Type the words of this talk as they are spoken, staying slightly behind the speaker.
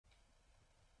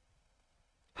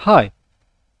Hi,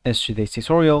 in today's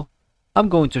tutorial, I'm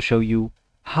going to show you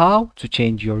how to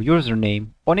change your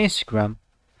username on Instagram.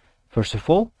 First of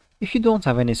all, if you don't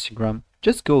have an Instagram,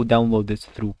 just go download it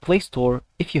through Play Store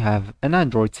if you have an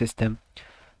Android system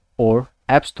or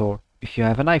App Store if you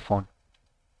have an iPhone.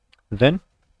 Then,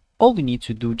 all you need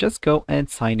to do just go and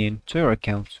sign in to your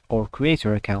account or create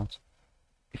your account.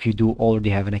 If you do already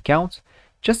have an account,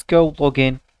 just go log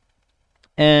in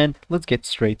and let's get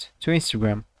straight to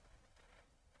Instagram.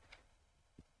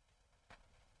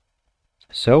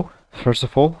 So, first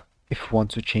of all, if we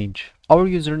want to change our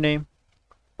username,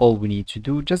 all we need to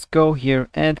do, just go here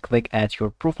and click at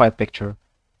your profile picture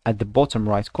at the bottom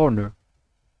right corner.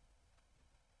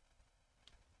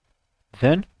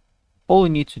 Then, all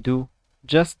you need to do,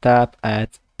 just tap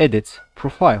at Edit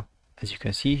Profile. As you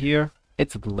can see here,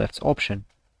 it's the left option.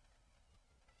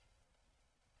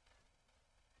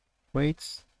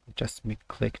 Wait, just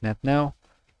click that now.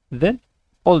 Then,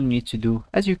 all you need to do,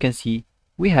 as you can see,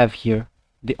 we have here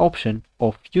the option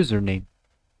of username.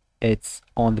 It's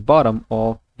on the bottom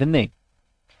of the name.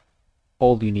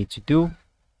 All you need to do,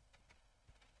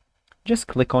 just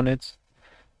click on it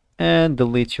and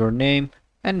delete your name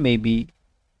and maybe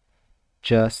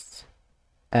just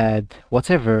add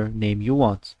whatever name you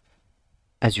want.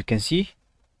 As you can see,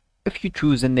 if you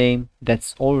choose a name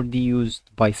that's already used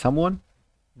by someone,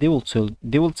 they will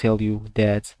tell you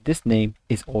that this name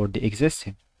is already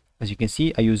existing. As you can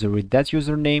see, a user with that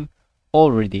username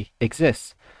already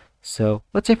exists. So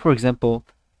let's say, for example,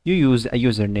 you use a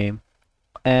username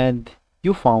and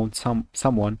you found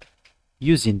someone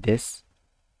using this.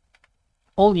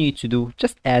 All you need to do,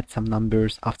 just add some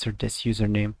numbers after this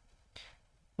username.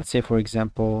 Let's say, for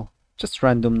example, just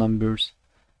random numbers,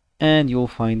 and you'll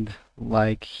find,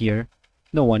 like here,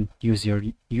 no one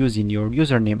using your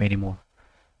username anymore.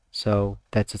 So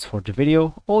that's it for the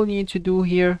video. All you need to do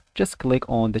here, just click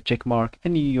on the check mark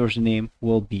and your username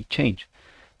will be changed.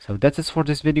 So that's it for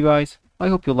this video, guys. I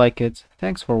hope you like it.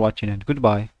 Thanks for watching and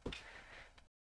goodbye.